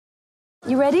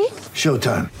You ready?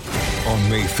 Showtime. On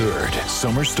May 3rd,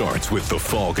 summer starts with The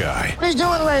Fall Guy. Let's do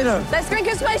it later. Let's drink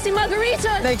a spicy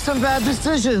margarita. Make some bad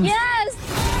decisions. Yes!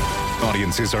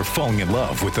 Audiences are falling in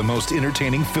love with the most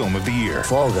entertaining film of the year.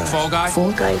 Fall Guy. Fall Guy?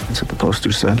 Fall Guy. That's what the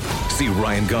poster said. See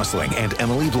Ryan Gosling and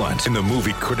Emily Blunt in the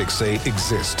movie critics say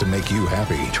exists to make you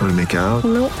happy. Trying to make it out?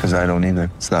 Nope. Because I don't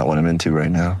either. It's not what I'm into right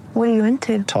now. What are you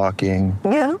into? Talking.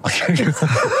 Yeah.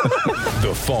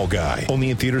 The Fall Guy.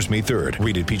 Only in theaters May 3rd.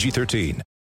 Rated PG-13.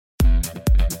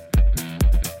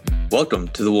 Welcome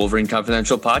to the Wolverine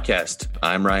Confidential Podcast.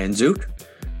 I'm Ryan Zook.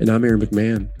 And I'm Aaron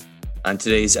McMahon. On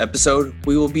today's episode,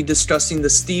 we will be discussing the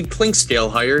Steve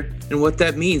Clinkscale hire and what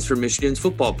that means for Michigan's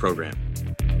football program.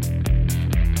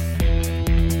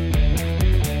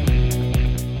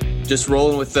 Just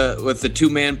rolling with the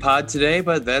two-man pod today,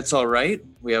 but that's all right.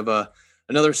 We have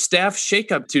another staff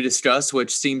shakeup to discuss,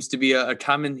 which seems to be a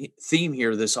common theme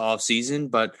here this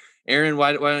offseason. But Aaron,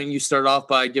 why don't you start off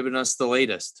by giving us the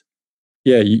latest?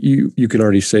 Yeah, you can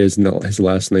already say his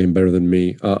last name better than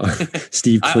me.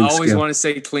 Steve Clinkscale. I always want to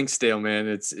say Clinksdale, man.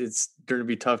 It's going to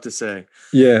be tough to say.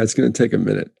 Yeah, it's going to take a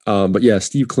minute. But yeah,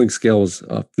 Steve Clinkscale was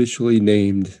officially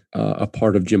named a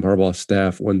part of Jim Harbaugh's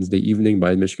staff Wednesday evening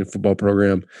by the Michigan football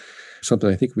program.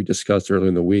 Something I think we discussed earlier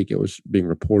in the week. It was being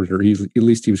reported, or at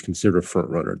least he was considered a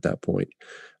front runner at that point.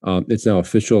 It's now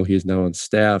official. He is now on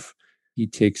staff. He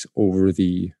takes over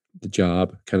the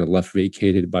job kind of left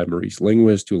vacated by Maurice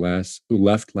Linguist, who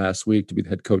left last week to be the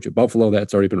head coach at Buffalo.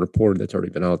 That's already been reported. That's already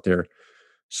been out there.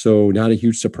 So not a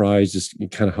huge surprise, just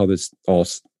kind of how this all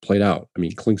played out. I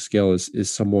mean, Clinkscale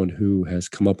is someone who has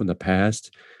come up in the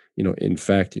past. You know, in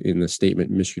fact, in the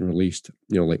statement Michigan released,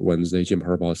 late Wednesday, Jim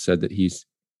Harbaugh said that he's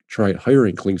tried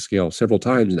hiring Clinkscale several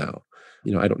times now.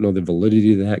 I don't know the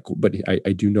validity of that, but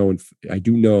I do know,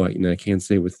 and I can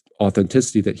say with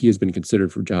authenticity that he has been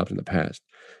considered for jobs in the past.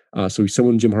 So he's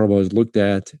someone Jim Harbaugh has looked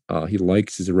at. He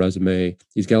likes his resume.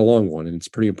 He's got a long one, and it's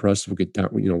pretty impressive.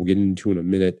 We'll get into in a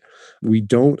minute. We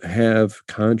don't have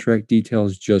contract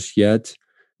details just yet.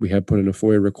 We have put in a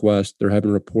FOIA request. There have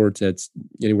been reports that's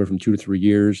anywhere from 2 to 3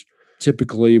 years.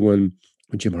 Typically, when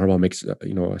Jim Harbaugh makes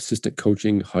assistant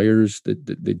coaching hires, the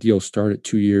deals start at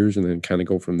 2 years and then kind of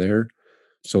go from there.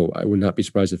 So I would not be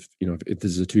surprised if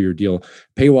this is a 2-year deal.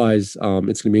 Pay-wise, it's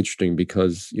going to be interesting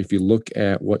because if you look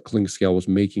at what Clinkscale was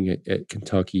making at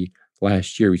Kentucky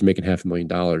last year, he's making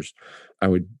 $500,000. I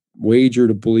would wager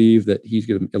to believe that he's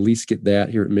going to at least get that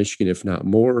here at Michigan, if not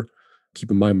more.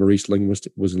 Keep in mind, Maurice Linguist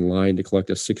was in line to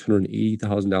collect a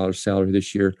 $680,000 salary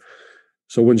this year.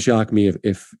 So it wouldn't shock me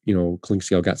if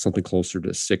Clinkscale got something closer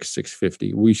to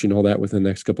 $650. We should know that within the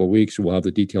next couple of weeks. We'll have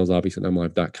the details, obviously, at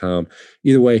mlive.com.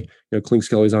 Either way,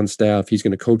 Clinkscale is on staff. He's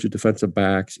going to coach the defensive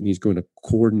backs, and he's going to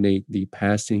coordinate the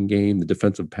passing game, the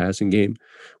defensive passing game,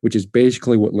 which is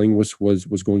basically what Linguist was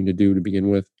going to do to begin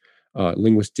with.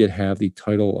 Linguist did have the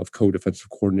title of co-defensive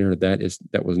coordinator.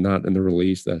 That was not in the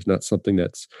release. That's not something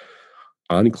that's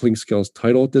on Clinkscale's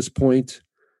title at this point.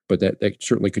 But that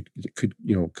certainly could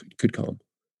come.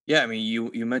 Yeah, I mean,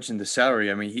 you mentioned the salary.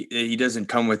 I mean, he doesn't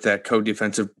come with that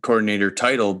co-defensive coordinator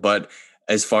title, but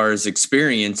as far as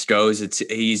experience goes,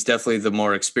 he's definitely the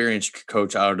more experienced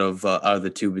coach out of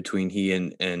the two between he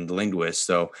and Linguist.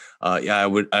 So yeah, I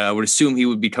would assume he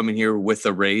would be coming here with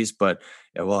a raise, but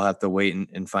yeah, we'll have to wait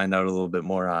and find out a little bit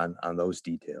more on those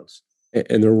details.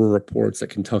 And there were reports that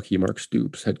Kentucky, Mark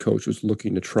Stoops, head coach, was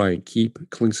looking to try and keep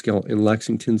Clinkscale in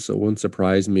Lexington. So it wouldn't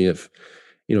surprise me if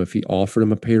he offered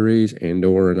him a pay raise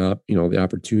and/or the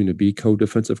opportunity to be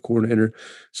co-defensive coordinator.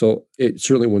 So it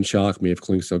certainly wouldn't shock me if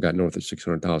Clinkscale got north of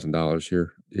 $600,000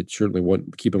 here. It certainly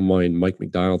wouldn't. Keep in mind, Mike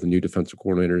McDonald, the new defensive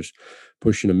coordinator, is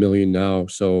pushing $1 million now.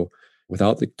 So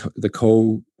without the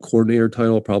co-coordinator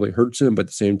title, probably hurts him. But at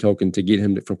the same token, to get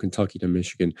him from Kentucky to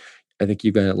Michigan, I think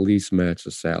you've got to at least match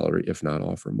the salary, if not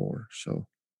offer more. So,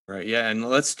 right, yeah, and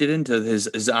let's get into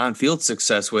his on-field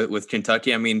success with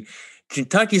Kentucky. I mean,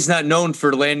 Kentucky's not known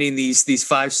for landing these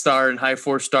 5-star and high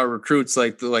 4-star recruits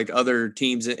like other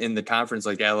teams in the conference,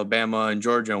 like Alabama and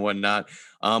Georgia and whatnot.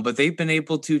 But they've been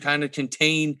able to kind of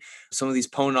contain some of these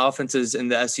opponent offenses in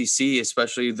the SEC,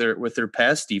 especially with their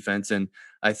pass defense. And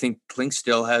I think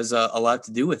Clinkscale has a lot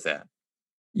to do with that.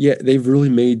 Yeah, they've really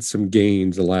made some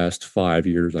gains the last 5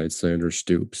 years, I'd say, under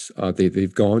Stoops.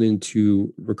 They've gone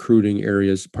into recruiting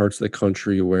areas, parts of the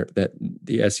country where that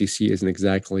the SEC isn't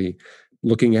exactly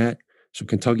looking at. So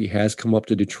Kentucky has come up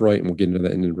to Detroit, and we'll get into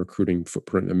that in the recruiting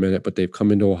footprint in a minute, but they've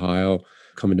come into Ohio,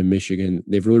 come into Michigan.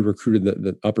 They've really recruited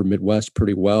the upper Midwest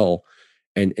pretty well.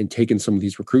 and taken some of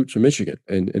these recruits from Michigan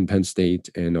and Penn State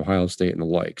and Ohio State and the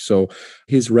like. So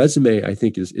his resume, I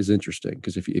think, is interesting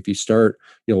because if you start,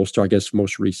 we'll start, I guess,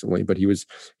 most recently, but he was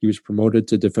promoted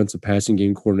to defensive passing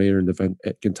game coordinator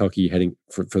at Kentucky heading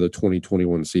for the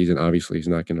 2021 season. Obviously, he's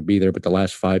not going to be there, but the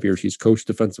last 5 years he's coached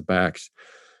defensive backs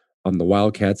on the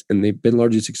Wildcats, and they've been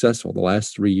largely successful. The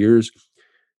last 3 years,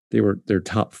 they're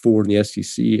top 4 in the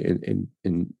SEC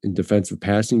in defensive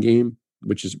passing game,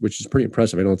 which is pretty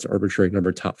impressive. I know it's an arbitrary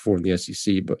number, top 4 in the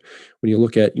SEC, but when you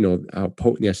look at how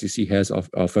potent the SEC has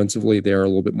offensively, they are a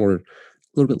little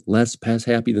bit less pass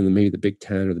happy than maybe the Big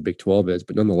 10 or the Big 12 is.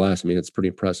 But nonetheless, I mean, it's pretty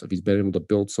impressive. He's been able to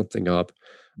build something up.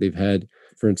 They've had,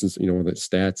 for instance, the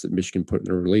stats that Michigan put in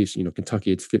their release,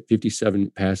 Kentucky, it's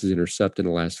 57 passes intercepted in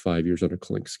the last 5 years under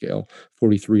Klink scale,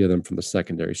 43 of them from the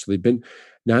secondary. So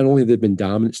not only they've been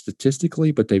dominant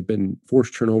statistically, but they've been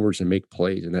forced turnovers and make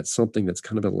plays. And that's something that's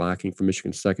kind of been lacking for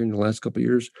Michigan second in the last couple of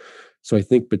years. So I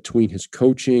think between his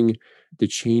coaching, the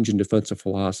change in defensive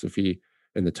philosophy,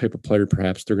 and the type of player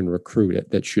perhaps they're going to recruit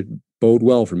that should bode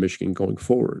well for Michigan going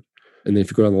forward. And then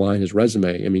if you go down the line, his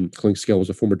resume, I mean, Klink scale was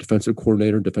a former defensive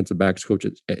coordinator, defensive backs coach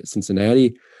at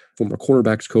Cincinnati, former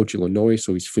cornerbacks coach at Illinois.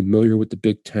 So he's familiar with the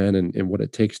Big Ten and what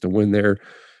it takes to win there.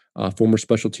 Former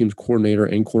special teams coordinator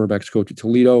and cornerbacks coach at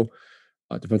Toledo,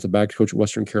 defensive backs coach at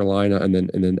Western Carolina, and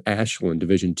then Ashland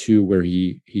Division II, where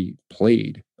he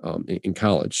played in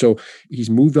college. So he's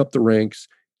moved up the ranks.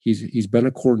 He's been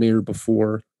a coordinator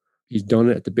before. He's done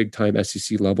it at the big time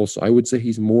SEC level. So I would say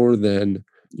he's more than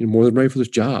ready for this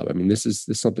job. I mean, this is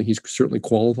something he's certainly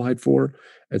qualified for.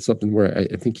 It's something where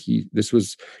I think this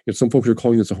was, some folks are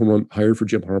calling this a home run hire for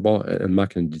Jim Harbaugh. And I'm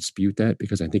not going to dispute that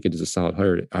because I think it is a solid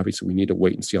hire. Obviously, we need to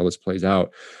wait and see how this plays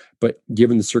out. But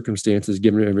given the circumstances,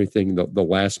 given everything, the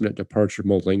last minute departure of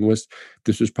Mo Linguist,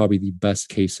 this was probably the best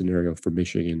case scenario for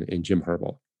Michigan and Jim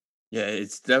Harbaugh. Yeah,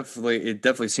 it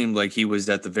definitely seemed like he was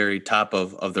at the very top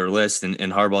of their list, and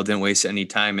Harbaugh didn't waste any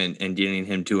time in getting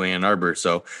him to Ann Arbor.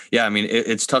 So yeah, I mean,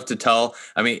 it's tough to tell.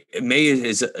 I mean, May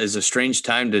is a strange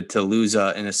time to lose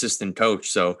an assistant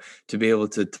coach. So to be able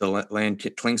to land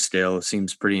Klink scale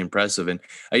seems pretty impressive. And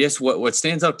I guess what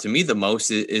stands out to me the most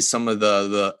is some of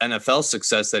the NFL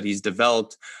success that he's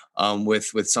developed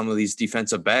with some of these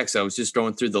defensive backs. I was just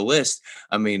going through the list.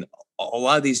 I mean, a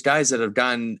lot of these guys that have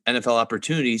gotten NFL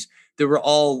opportunities, they were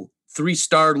all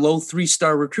low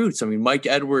three-star recruits. I mean, Mike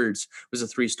Edwards was a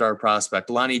 3-star prospect.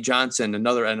 Lonnie Johnson,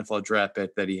 another NFL draft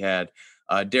pick that he had.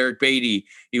 Derek Beatty,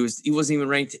 he wasn't even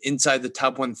ranked inside the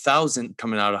top 1,000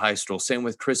 coming out of high school. Same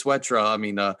with Chris Wettra. I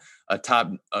mean,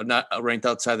 not ranked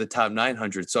outside the top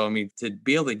 900. So I mean, to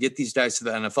be able to get these guys to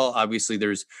the NFL, obviously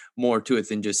there's more to it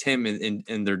than just him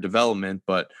in their development,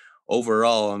 but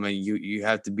overall, I mean, you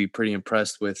have to be pretty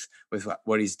impressed with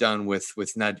what he's done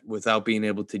without being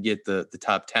able to get the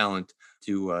top talent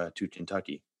to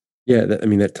Kentucky. Yeah,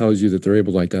 that tells you that they're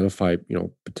able to identify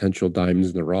potential diamonds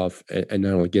in the rough and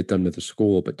not only get them to the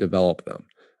school but develop them.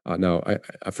 Now,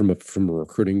 from a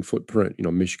recruiting footprint,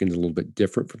 Michigan's a little bit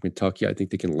different from Kentucky. I think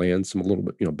they can land some a little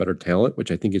bit better talent,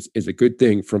 which I think is a good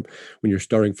thing from when you're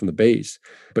starting from the base.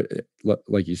 But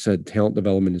like you said, talent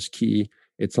development is key.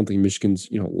 It's something Michigan's,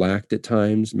 lacked at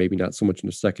times, maybe not so much in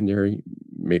the secondary.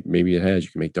 Maybe it has, you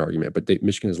can make the argument, but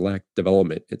Michigan has lacked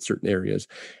development in certain areas.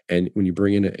 And when you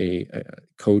bring in a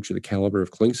coach of the caliber of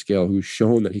Klink scale, who's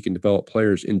shown that he can develop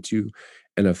players into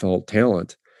NFL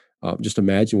talent, just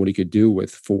imagine what he could do with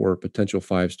 4 potential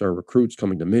 5-star recruits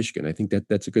coming to Michigan. I think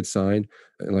that's a good sign.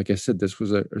 And like I said, this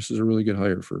is a really good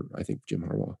hire for, I think, Jim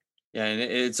Harbaugh. Yeah, and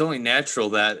it's only natural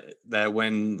that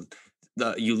when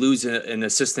you lose an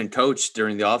assistant coach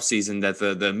during the offseason, that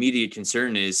the immediate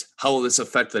concern is how will this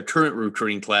affect the current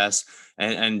recruiting class?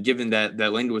 And given that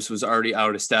Linguist was already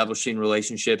out establishing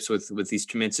relationships with these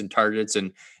commits and targets,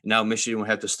 and now Michigan will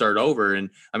have to start over. And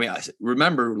I mean, I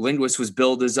remember Linguist was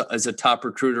billed as a top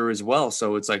recruiter as well.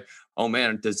 So it's like, oh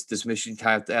man, does Michigan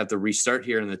have to restart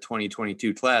here in the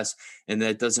 2022 class? And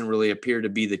that doesn't really appear to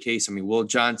be the case. I mean, Will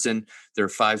Johnson, their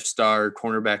 5-star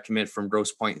cornerback commit from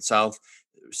Grosse Pointe South,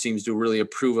 seems to really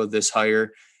approve of this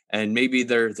hire. And maybe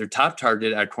their top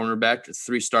target at cornerback,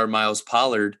 3-star Miles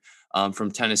Pollard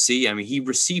from Tennessee. I mean, he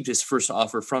received his first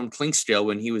offer from Klink scale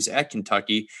when he was at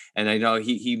Kentucky. And I know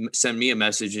he sent me a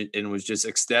message and was just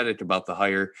ecstatic about the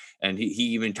hire. And he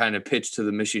even kind of pitched to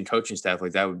the Michigan coaching staff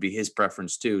like that would be his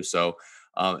preference too. So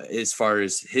as far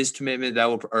as his commitment,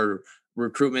 or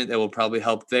recruitment, that will probably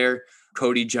help there.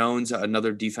 Cody Jones,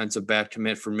 another defensive back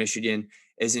commit for Michigan,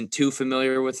 isn't too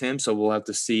familiar with him. So we'll have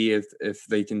to see if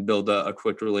they can build a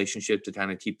quick relationship to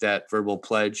kind of keep that verbal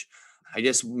pledge. I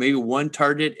guess maybe one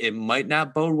target it might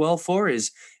not bode well for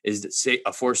is say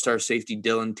a 4-star safety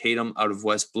Dylan Tatum out of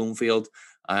West Bloomfield.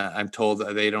 I'm told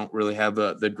that they don't really have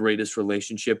the greatest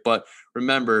relationship, but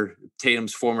remember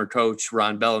Tatum's former coach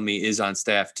Ron Bellamy is on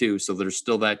staff too, so there's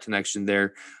still that connection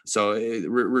there. So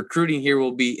recruiting here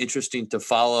will be interesting to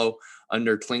follow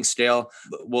under Clinkscale.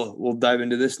 We'll dive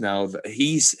into this now.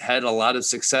 He's had a lot of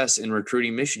success in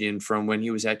recruiting Michigan from when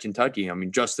he was at Kentucky. I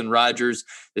mean, Justin Rogers,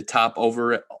 the top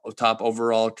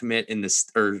overall commit in this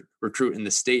or recruit in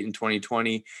the state in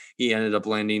 2020, he ended up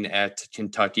landing at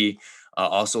Kentucky.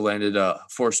 Also landed a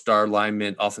 4-star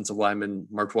lineman, offensive lineman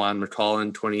Marquand McCall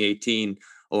in 2018,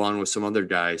 along with some other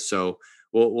guys. So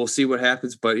we'll see what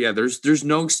happens. But yeah, there's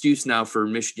no excuse now for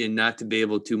Michigan not to be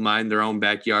able to mind their own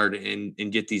backyard and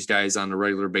get these guys on a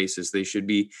regular basis. They should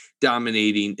be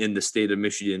dominating in the state of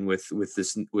Michigan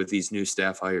with these new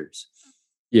staff hires.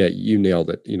 Yeah, you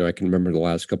nailed it. I can remember the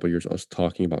last couple of years I was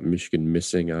talking about Michigan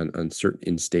missing on certain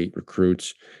in-state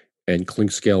recruits. And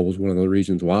Clinkscale was one of the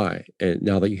reasons why. And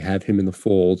now that you have him in the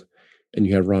fold and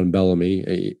you have Ron Bellamy,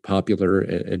 a popular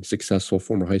and successful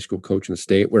former high school coach in the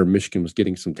state where Michigan was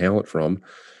getting some talent from,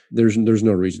 there's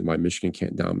no reason why Michigan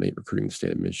can't dominate recruiting the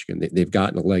state of Michigan. They've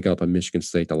gotten a leg up on Michigan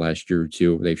State the last year or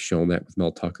two. They've shown that with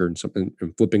Mel Tucker and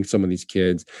flipping some of these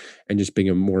kids and just being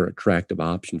a more attractive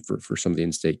option for some of the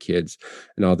in-state kids.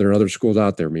 Now, there are other schools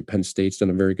out there. I mean, Penn State's done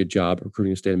a very good job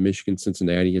recruiting the state of Michigan.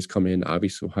 Cincinnati has come in.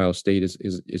 Obviously, Ohio State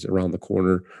is around the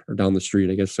corner or down the street,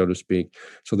 I guess, so to speak.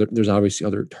 So there's obviously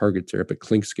other targets there. But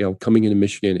Clinkscale coming into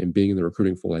Michigan and being in the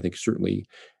recruiting fold, I think certainly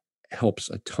helps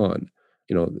a ton.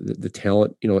 The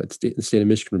talent, the state of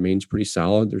Michigan remains pretty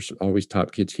solid. There's always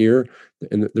top kids here,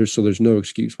 and there's no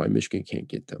excuse why Michigan can't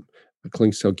get them. But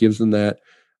Clinkscale gives them that.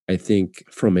 I think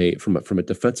from a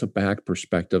defensive back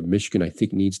perspective, Michigan I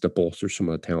think needs to bolster some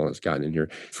of the talent that's gotten in here.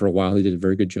 For a while, they did a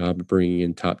very good job of bringing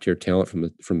in top tier talent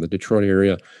from the Detroit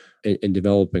area and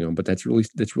developing them. But that's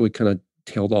really kind of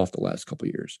tailed off the last couple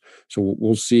of years. So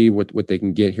we'll see what they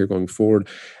can get here going forward.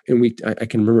 And I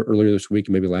can remember earlier this week,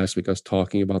 maybe last week, I was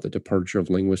talking about the departure of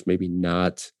Linguist maybe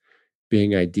not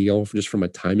being ideal just from a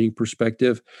timing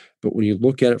perspective. But when you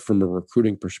look at it from a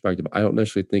recruiting perspective, I don't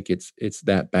necessarily think it's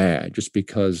that bad, just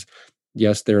because,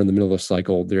 yes, they're in the middle of the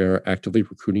cycle. They're actively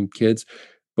recruiting kids,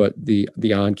 but the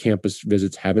on-campus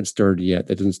visits haven't started yet.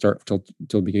 That doesn't start until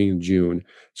the beginning of June.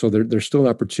 So there's still an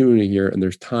opportunity here, and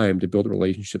there's time to build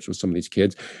relationships with some of these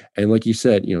kids. And like you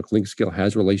said, Clinkscale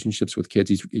has relationships with kids.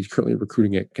 He's currently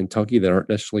recruiting at Kentucky that aren't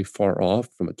necessarily far off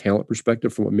from a talent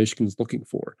perspective from what Michigan's looking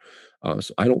for.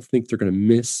 So I don't think they're going to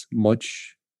miss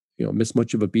much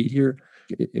of a beat here.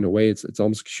 In a way, it's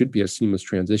almost should be a seamless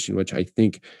transition, which I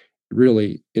think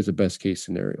really is a best case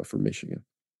scenario for Michigan.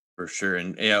 For sure.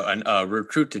 And a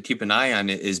recruit to keep an eye on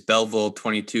is Belleville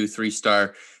 22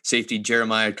 3-star safety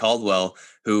Jeremiah Caldwell,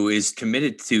 who is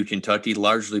committed to Kentucky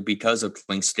largely because of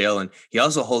Clinkscale. And he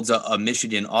also holds a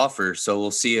Michigan offer. So we'll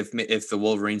see if the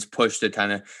Wolverines push to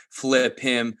kind of flip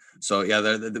him. So yeah,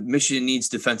 the Michigan needs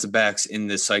defensive backs in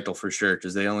this cycle for sure,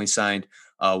 because they only signed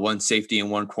one safety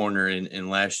and one corner in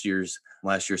last year's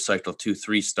cycle, 2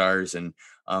 3-stars. And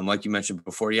like you mentioned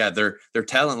before, yeah, their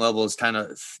talent level is kind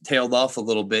of tailed off a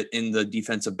little bit in the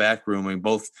defensive back room. I mean,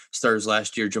 both stars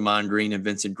last year, Jamon Green and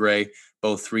Vincent Gray,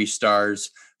 both 3-stars,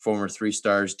 former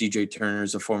 3-stars. DJ Turner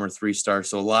is a former 3-star.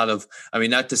 So a lot of,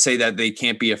 not to say that they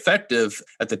can't be effective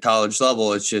at the college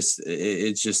level. It's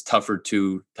just tougher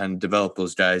to kind of develop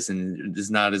those guys, and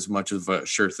it's not as much of a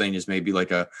sure thing as maybe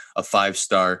like a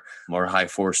 5-star or high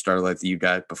 4-star like you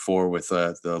got before with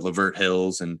the Lavert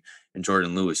Hills and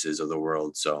Jordan Lewis's of the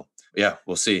world. So yeah,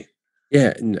 we'll see.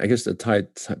 Yeah, and I guess to tie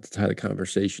the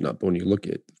conversation up, when you look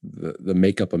at the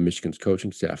makeup of Michigan's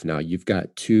coaching staff now, you've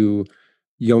got 2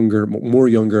 more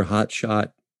younger,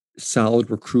 hotshot, solid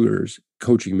recruiters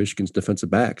coaching Michigan's defensive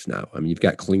backs now. I mean, you've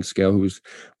got Clinkscale, who's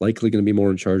likely going to be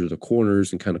more in charge of the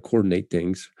corners and kind of coordinate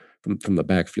things from the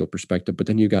backfield perspective. But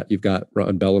then you've got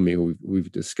Ron Bellamy, who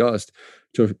we've discussed,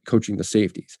 coaching the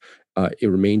safeties. It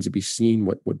remains to be seen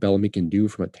what Bellamy can do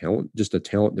from a talent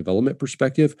development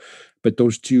perspective. But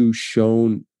those two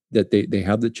shown that they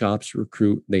have the chops to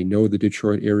recruit. They know the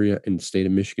Detroit area and the state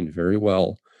of Michigan very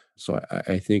well. So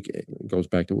I think it goes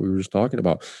back to what we were just talking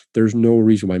about. There's no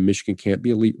reason why Michigan can't be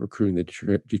elite recruiting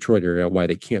the Detroit area, why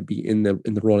they can't be in the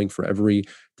running for every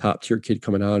top tier kid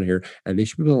coming out of here. And they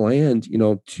should be able to land,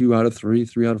 2 out of 3,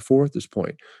 3 out of 4 at this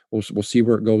point. We'll see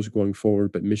where it goes going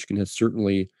forward. But Michigan and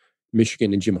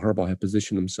Jim Harbaugh have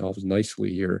positioned themselves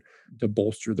nicely here to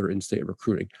bolster their in-state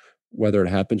recruiting. Whether it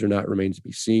happens or not remains to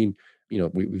be seen.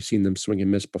 We've seen them swing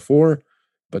and miss before.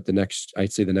 But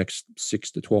I'd say the next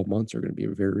 6 to 12 months are going to be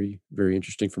very, very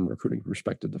interesting from a recruiting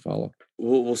perspective to follow.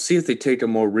 We'll see if they take a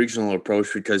more regional approach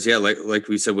because, like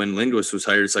we said, when Lindquist was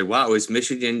hired, it's like, wow, is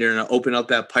Michigan going to open up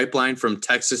that pipeline from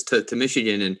Texas to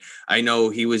Michigan? And I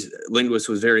know Lindquist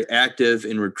was very active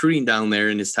in recruiting down there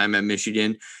in his time at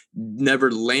Michigan,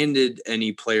 never landed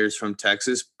any players from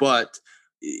Texas, but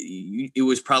it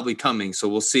was probably coming. So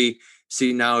we'll see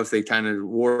now if they kind of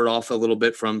ward off a little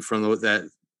bit from that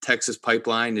Texas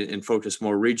pipeline and focus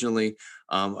more regionally.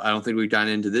 I don't think we've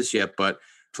gotten into this yet, but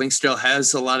Klinksdale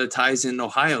has a lot of ties in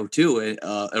Ohio too,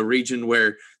 a region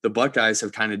where the Buckeyes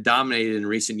have kind of dominated in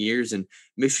recent years. And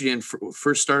Michigan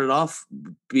first started off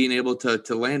being able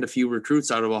to land a few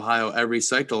recruits out of Ohio every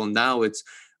cycle, and now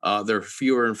they're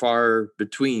fewer and far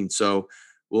between. So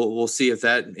we'll see if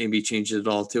that maybe changes it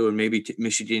all too, and maybe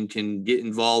Michigan can get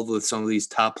involved with some of these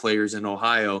top players in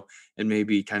Ohio and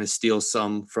maybe kind of steal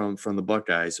some from the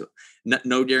Buckeyes.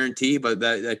 No guarantee, but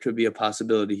that could be a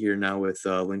possibility here now with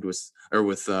Lindquist or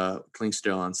with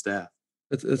Klinksdale on staff.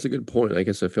 That's a good point. I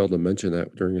guess I failed to mention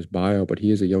that during his bio, but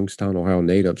he is a Youngstown, Ohio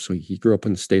native. So he grew up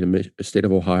in the state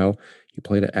of Ohio. He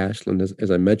played at Ashland,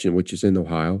 as I mentioned, which is in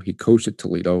Ohio. He coached at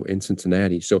Toledo and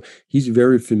Cincinnati. So he's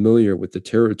very familiar with the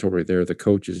territory there, the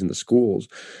coaches and the schools.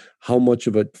 How much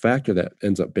of a factor that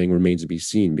ends up being remains to be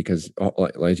seen because,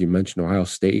 as you mentioned, Ohio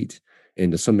State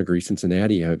and to some degree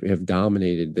Cincinnati have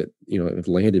dominated that, have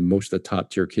landed most of the top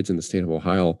tier kids in the state of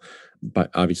Ohio.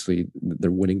 But obviously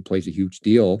their winning plays a huge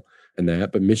deal in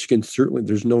that. But Michigan, certainly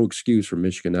there's no excuse for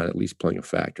Michigan not at least playing a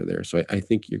factor there. So I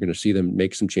think you're going to see them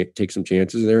take some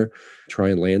chances there, try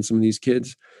and land some of these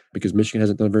kids because Michigan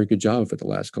hasn't done a very good job of it the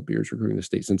last couple of years recruiting the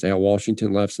state. Since Al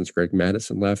Washington left, since Greg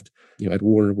Madison left, Ed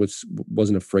Warner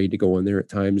wasn't afraid to go in there at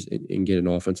times and get an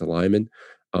offensive lineman.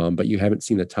 But you haven't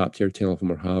seen the top tier talent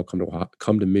from Ohio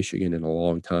come to Michigan in a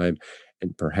long time.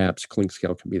 And perhaps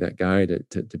Klinksdale can be that guy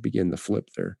to begin the flip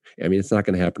there. I mean, it's not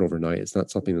going to happen overnight. It's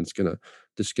not something that's going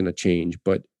to change.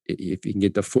 But if you can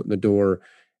get the foot in the door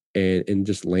and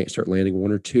just start landing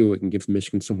one or two, it can give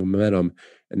Michigan some momentum.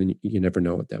 And then you never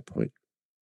know at that point.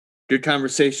 Good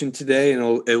conversation today,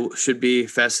 and it should be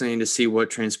fascinating to see what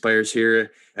transpires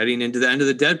here heading into the end of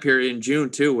the dead period in June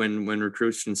too, when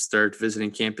recruits can start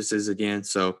visiting campuses again.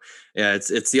 So yeah,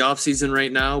 it's the off season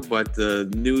right now, but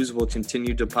the news will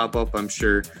continue to pop up, I'm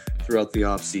sure, throughout the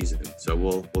off season. So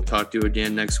we'll talk to you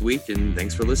again next week, and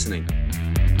thanks for listening.